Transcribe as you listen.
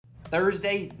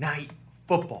Thursday night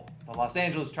football. The Los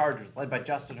Angeles Chargers, led by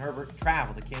Justin Herbert,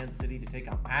 travel to Kansas City to take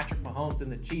on Patrick Mahomes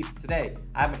and the Chiefs. Today,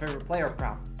 I have my favorite player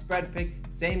prop, spread pick,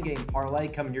 same game parlay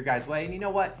coming your guys' way. And you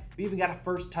know what? We even got a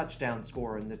first touchdown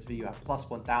scorer in this video at plus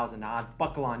 1,000 odds.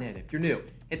 Buckle on in. If you're new,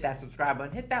 hit that subscribe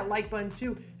button, hit that like button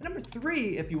too. And number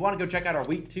 3, if you want to go check out our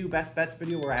week 2 best bets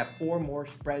video where I have 4 more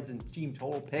spreads and team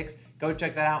total picks, go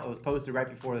check that out. It was posted right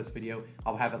before this video.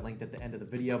 I'll have it linked at the end of the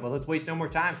video, but let's waste no more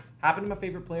time. Hop into my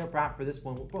favorite player prop for this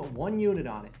one. We'll put 1 unit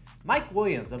on it. Mike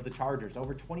Williams of the Chargers,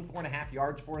 over 24.5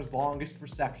 yards for his longest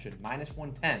reception, minus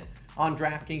 110 on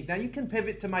DraftKings. Now you can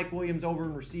pivot to Mike Williams over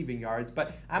in receiving yards,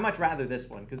 but I much rather this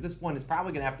one because this one is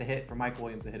probably going to have to hit for Mike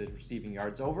Williams to hit his receiving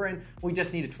yards over, and we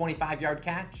just need a 25-yard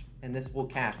catch, and this will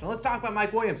cash. Now let's talk about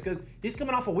Mike Williams because he's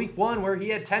coming off of week 1 where he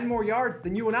had 10 more yards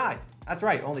than you and I. That's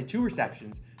right, only 2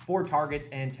 receptions, 4 targets,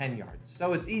 and 10 yards.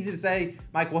 So it's easy to say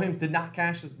Mike Williams did not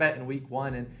cash this bet in week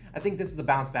 1, and I think this is a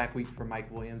bounce back week for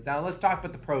Mike Williams. Now let's talk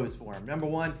about the pros for him. Number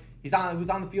 1, he was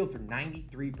on the field for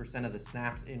 93% of the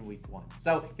snaps in week 1.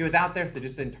 So he was out there, they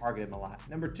just didn't target him a lot.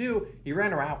 Number 2, he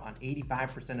ran a route on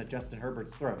 85% of Justin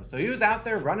Herbert's throws. So he was out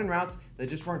there running routes, they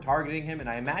just weren't targeting him, and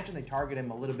I imagine they target him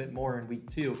a little bit more in week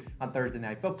 2 on Thursday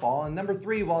Night Football. And number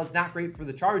 3, while it's not great for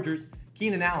the Chargers,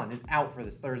 Keenan Allen is out for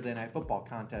this Thursday Night Football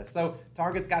contest. So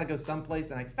targets got to go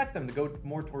someplace, and I expect them to go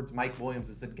more towards Mike Williams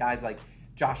instead of guys like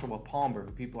Joshua Palmer,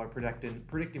 who people are predicting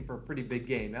for a pretty big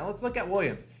game. Now let's look at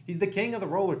Williams. He's the king of the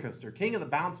roller coaster, king of the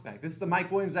bounce back. This is the Mike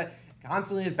Williams that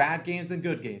constantly has bad games and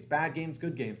good games, bad games,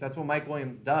 good games. That's what Mike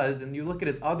Williams does. And you look at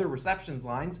his other receptions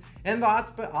lines, and the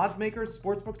odds makers,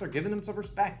 sportsbooks are giving him some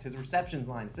respect. His receptions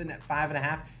line is sitting at 5.5,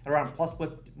 at around plus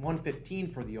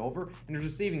 115 for the over, and his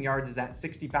receiving yards is at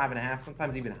 65.5,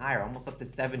 sometimes even higher, almost up to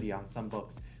 70 on some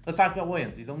books. Let's talk about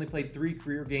Williams. He's only played 3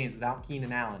 career games without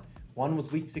Keenan Allen. One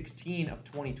was week 16 of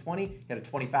 2020. He had a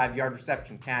 25-yard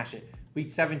reception, cash it.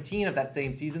 Week 17 of that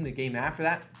same season, the game after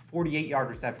that, 48-yard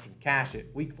reception, cash it.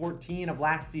 Week 14 of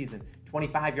last season,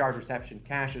 25-yard reception,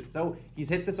 cash it. So he's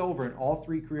hit this over in all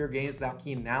 3 career games without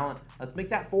Keenan Allen. Let's make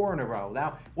that 4 in a row.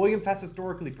 Now, Williams has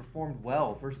historically performed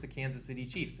well versus the Kansas City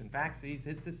Chiefs. In fact, he's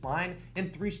hit this line in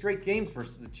 3 straight games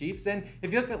versus the Chiefs. And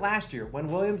if you look at last year, when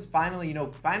Williams finally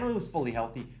was fully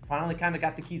healthy, finally kind of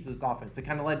got the keys to this offense, it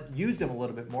kind of used him a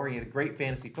little bit more. He had a great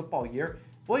fantasy football year.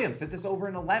 Williams hit this over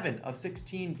in 11 of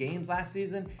 16 games last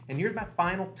season. And here's my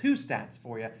final 2 stats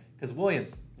for you, because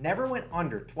Williams never went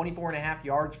under 24.5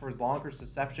 yards for his longest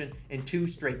reception in 2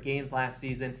 straight games last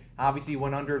season. Obviously, he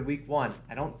went under in week 1.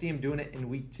 I don't see him doing it in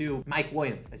week 2. Mike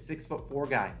Williams, a 6'4"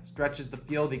 guy, stretches the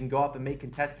field. He can go up and make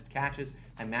contested catches.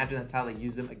 I imagine that's how they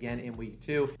use him again in week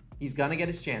 2. He's going to get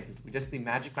his chances. We just need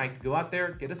Magic Mike to go out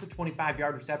there, get us a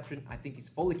 25-yard reception. I think he's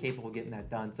fully capable of getting that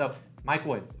done. So Mike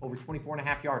Williams, over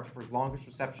 24.5 yards for his longest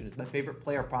reception, is my favorite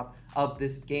player prop of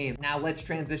this game. Now let's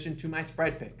transition to my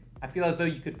spread pick. I feel as though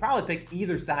you could probably pick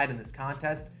either side in this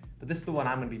contest, but this is the one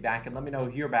I'm going to be backing. Let me know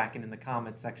who you're backing in the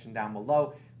comments section down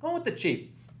below. Going with the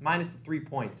Chiefs, minus the 3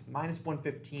 points, minus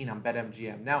 115 on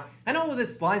BetMGM. Now, I know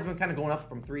this line's been kind of going up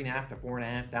from 3.5 to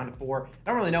 4.5, down to 4. I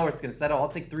don't really know where it's going to settle. I'll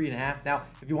take 3.5. Now,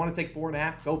 if you want to take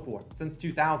 4.5, go for it. Since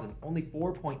 2000, only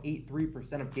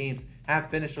 4.83% of games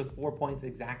have finished with 4 points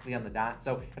exactly on the dot.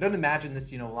 So I don't imagine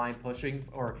this, line pushing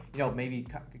or, maybe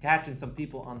catching some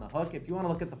people on the hook. If you want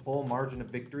to look at the full margin of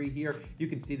victory here, you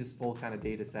can see this full kind of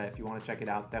data set. If you want to check it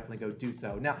out, definitely go do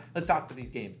so. Now, let's talk about these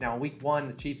games. Now, in week 1,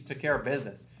 the Chiefs took care of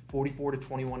business.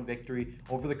 44-21 victory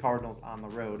over the Cardinals on the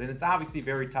road. And it's obviously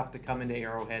very tough to come into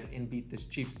Arrowhead and beat this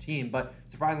Chiefs team, but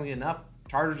surprisingly enough,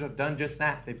 Chargers have done just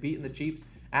that. They've beaten the Chiefs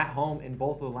at home in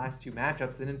both of the last 2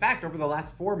 matchups. And in fact, over the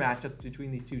last 4 matchups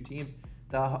between these 2 teams,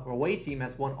 the away team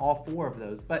has won all 4 of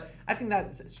those. But I think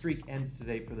that streak ends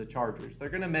today for the Chargers. They're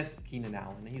going to miss Keenan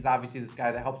Allen. He's obviously this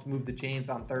guy that helps move the chains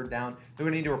on 3rd down. They're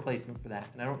going to need a replacement for that.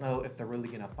 And I don't know if they're really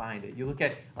going to find it. You look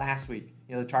at last week,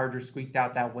 the Chargers squeaked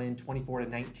out that win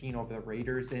 24-19 over the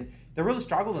Raiders, and they really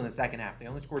struggled in the second half. They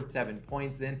only scored 7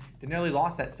 points, and they nearly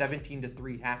lost that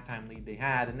 17-3 halftime lead they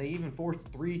had, and they even forced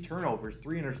 3 turnovers,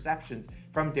 3 interceptions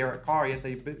from Derek Carr, yet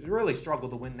they really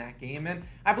struggled to win that game. And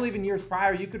I believe in years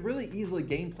prior, you could really easily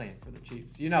game plan for the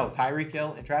Chiefs. Tyreek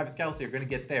Hill and Travis Kelce are going to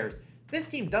get theirs. This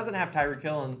team doesn't have Tyreek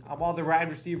Hill, and while the wide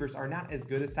receivers are not as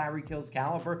good as Tyreek Hill's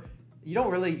caliber, you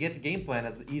don't really get the game plan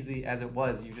as easy as it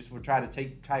was. You just would try to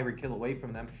take Tyreek Hill away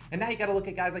from them. And now you got to look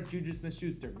at guys like Juju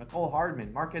Smith-Schuster, Mecole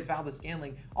Hardman, Marquez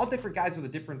Valdes-Scantling, all different guys with a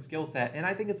different skill set. And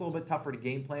I think it's a little bit tougher to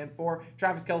game plan for.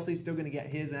 Travis Kelce's still going to get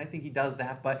his, and I think he does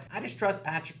that. But I just trust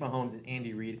Patrick Mahomes and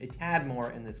Andy Reid a tad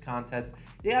more in this contest.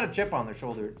 They got a chip on their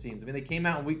shoulder, it seems. I mean, they came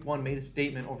out in week 1, made a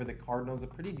statement over the Cardinals, a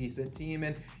pretty decent team.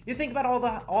 And you think about all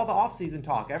the offseason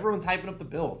talk. Everyone's hyping up the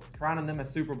Bills, crowning them as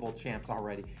Super Bowl champs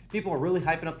already. People are really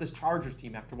hyping up this Chargers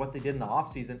team after what they did in the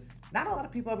offseason. Not a lot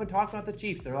of people have been talking about the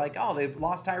Chiefs. They're like, oh, they've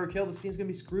lost Tyreek Hill. This team's going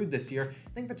to be screwed this year. I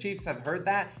think the Chiefs have heard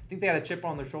that. I think they had a chip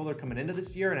on their shoulder coming into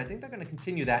this year, and I think they're going to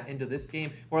continue that into this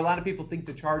game, where a lot of people think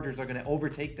the Chargers are going to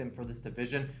overtake them for this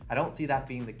division. I don't see that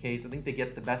being the case. I think they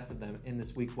get the best of them in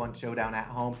this week 1 showdown at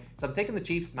home. So I'm taking the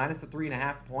Chiefs minus the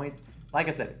 3.5 points. Like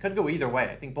I said, it could go either way.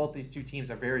 I think both these two teams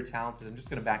are very talented. I'm just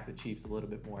going to back the Chiefs a little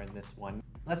bit more in this one.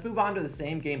 Let's move on to the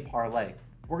same game parlay.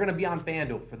 We're going to be on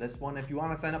FanDuel for this one. If you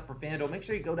want to sign up for FanDuel, make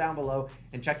sure you go down below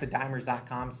and check the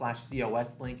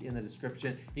dimers.com/COS link in the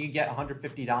description. You can get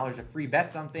 $150 of free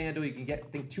bets on FanDuel. You can get, I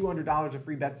think, $200 of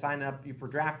free bets signing up for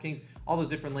DraftKings. All those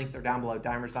different links are down below,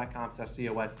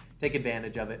 dimers.com/COS. Take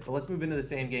advantage of it. But let's move into the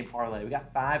same game parlay. We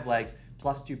got 5 legs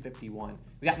plus 251.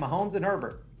 We got Mahomes and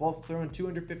Herbert, both throwing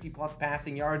 250 plus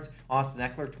passing yards. Austin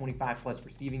Eckler, 25 plus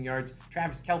receiving yards.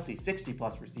 Travis Kelce, 60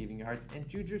 plus receiving yards. And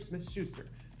Juju Smith-Schuster,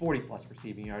 40 plus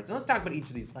receiving yards. And let's talk about each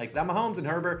of these legs. Now, Mahomes and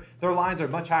Herbert, their lines are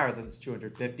much higher than this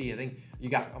 250. I think you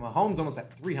got Mahomes almost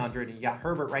at 300, and you got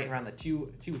Herbert right around the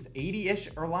 280-ish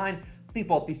or line. I think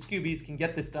both these QBs can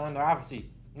get this done. They're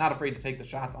obviously not afraid to take the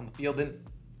shots on the field. And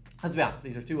let's be honest,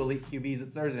 these are 2 elite QBs.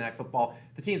 It's Thursday Night Football.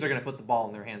 The teams are going to put the ball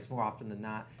in their hands more often than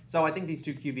not. So I think these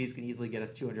 2 QBs can easily get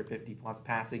us 250 plus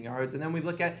passing yards. And then we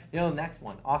look at, the next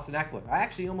one, Austin Eckler. I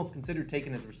actually almost considered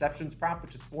taking his receptions prop,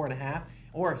 which is 4.5,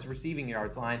 or his receiving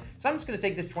yards line. So I'm just going to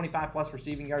take this 25 plus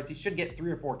receiving yards. He should get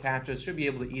 3 or 4 catches, should be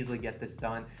able to easily get this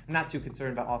done. I'm not too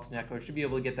concerned about Austin Eckler. Should be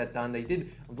able to get that done. They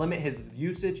did limit his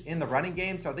usage in the running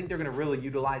game, so I think they're going to really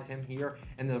utilize him here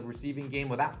in the receiving game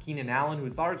without Keenan Allen,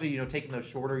 who's largely, taking those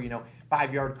shorter,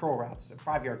 5-yard curl routes,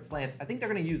 5-yard slants. I think they're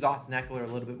going to use Austin Eckler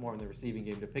a little bit more in the receiving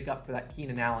game to pick up for that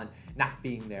Keenan Allen not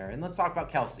being there. And let's talk about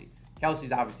Kelce.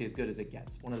 Kelce's obviously as good as it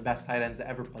gets. One of the best tight ends to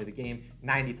ever play the game.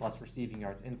 90 plus receiving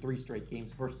yards in 3 straight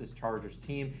games versus this Chargers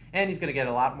team. And he's going to get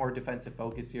a lot more defensive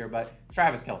focus here. But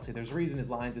Travis Kelce, there's a reason his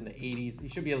line's in the 80s. He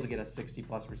should be able to get us 60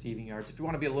 plus receiving yards. If you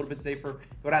want to be a little bit safer,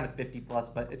 go down to 50 plus.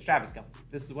 But it's Travis Kelce.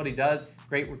 This is what he does.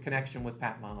 Great connection with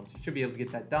Pat Mahomes. He should be able to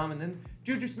get that done. And then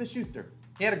Juju Smith-Schuster.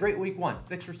 He had a great week 1.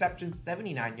 6 receptions,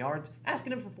 79 yards.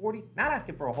 Asking him for 40, not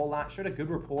asking for a whole lot. Showed a good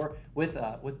rapport with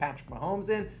Patrick Mahomes.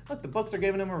 And look, the books are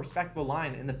giving him a respectable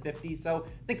line in the 50s. So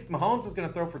I think if Mahomes is going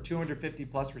to throw for 250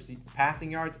 plus passing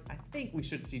yards, I think we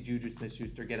should see Juju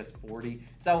Smith-Schuster get us 40.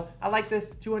 So I like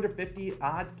this 250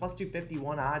 odds plus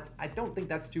 251 odds. I don't think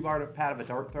that's too hard of a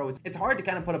dart throw. It's hard to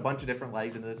kind of put a bunch of different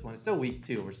legs into this one. It's still week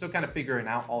 2. We're still kind of figuring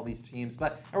out all these teams,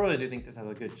 but I really do think this has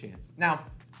a good chance. Now,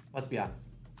 let's be honest.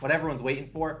 What everyone's waiting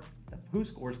for, who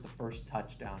scores the first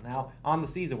touchdown. Now, on the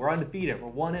season, we're undefeated.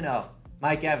 We're 1-0.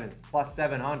 Mike Evans, plus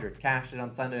 700, cashed it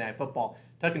on Sunday Night Football.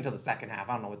 Took until the second half.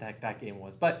 I don't know what the heck that game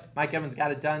was. But Mike Evans got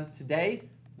it done today.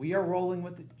 We are rolling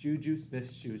with Juju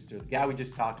Smith-Schuster, the guy we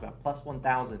just talked about, plus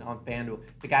 1,000 on FanDuel,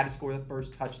 the guy to score the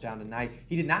first touchdown tonight.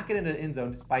 He did not get into the end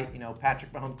zone despite,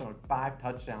 Patrick Mahomes throwing 5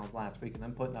 touchdowns last week and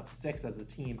then putting up 6 as a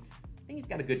team. I think he's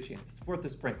got a good chance. It's worth a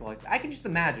sprinkle. I can just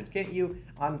imagine, can't you?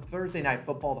 On Thursday Night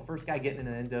Football, the first guy getting in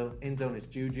the end zone is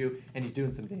Juju, and he's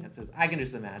doing some dances. I can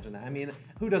just imagine that. I mean,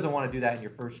 who doesn't want to do that in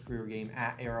your first career game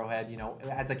at Arrowhead,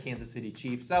 as a Kansas City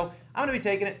Chief? So I'm going to be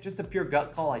taking it. Just a pure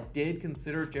gut call. I did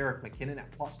consider Jerick McKinnon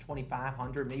at plus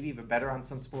 2,500, maybe even better on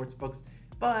some sports books.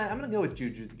 But I'm going to go with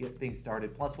Juju to get things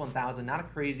started. Plus 1,000. Not a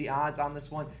crazy odds on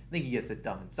this one. I think he gets it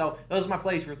done. So those are my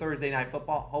plays for Thursday Night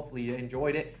Football. Hopefully you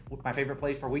enjoyed it. My favorite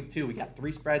plays for week 2. We got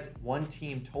 3 spreads, 1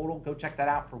 team total. Go check that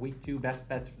out for week 2. Best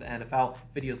bets for the NFL.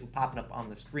 Videos popping up on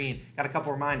the screen. Got a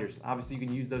couple reminders. Obviously you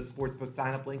can use those sportsbook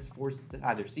sign-up links for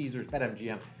either Caesars,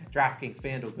 BetMGM, DraftKings,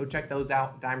 FanDuel. Go check those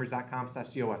out.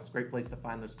 Dimers.com/COS. Great place to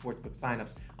find those sportsbook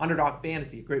signups. Underdog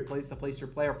Fantasy. A great place to place your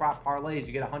player prop parlays.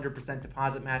 You get a 100%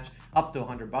 deposit match up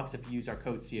to $100 if you use our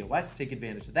code COS. Take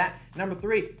advantage of that. And number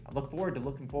 3, I look forward to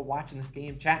watching this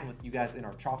game, chatting with you guys in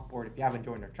our chalkboard. If you haven't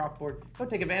joined our chalkboard, go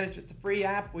take advantage. It's a free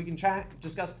app. We can chat,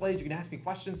 discuss plays. You can ask me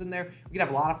questions in there. We can have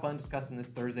a lot of fun discussing this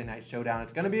Thursday night showdown.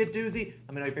 It's going to be a doozy.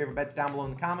 Let me know your favorite bets down below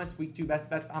in the comments. Week 2 best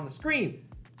bets on the screen.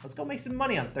 Let's go make some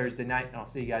money on Thursday night, and I'll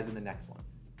see you guys in the next one.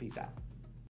 Peace out.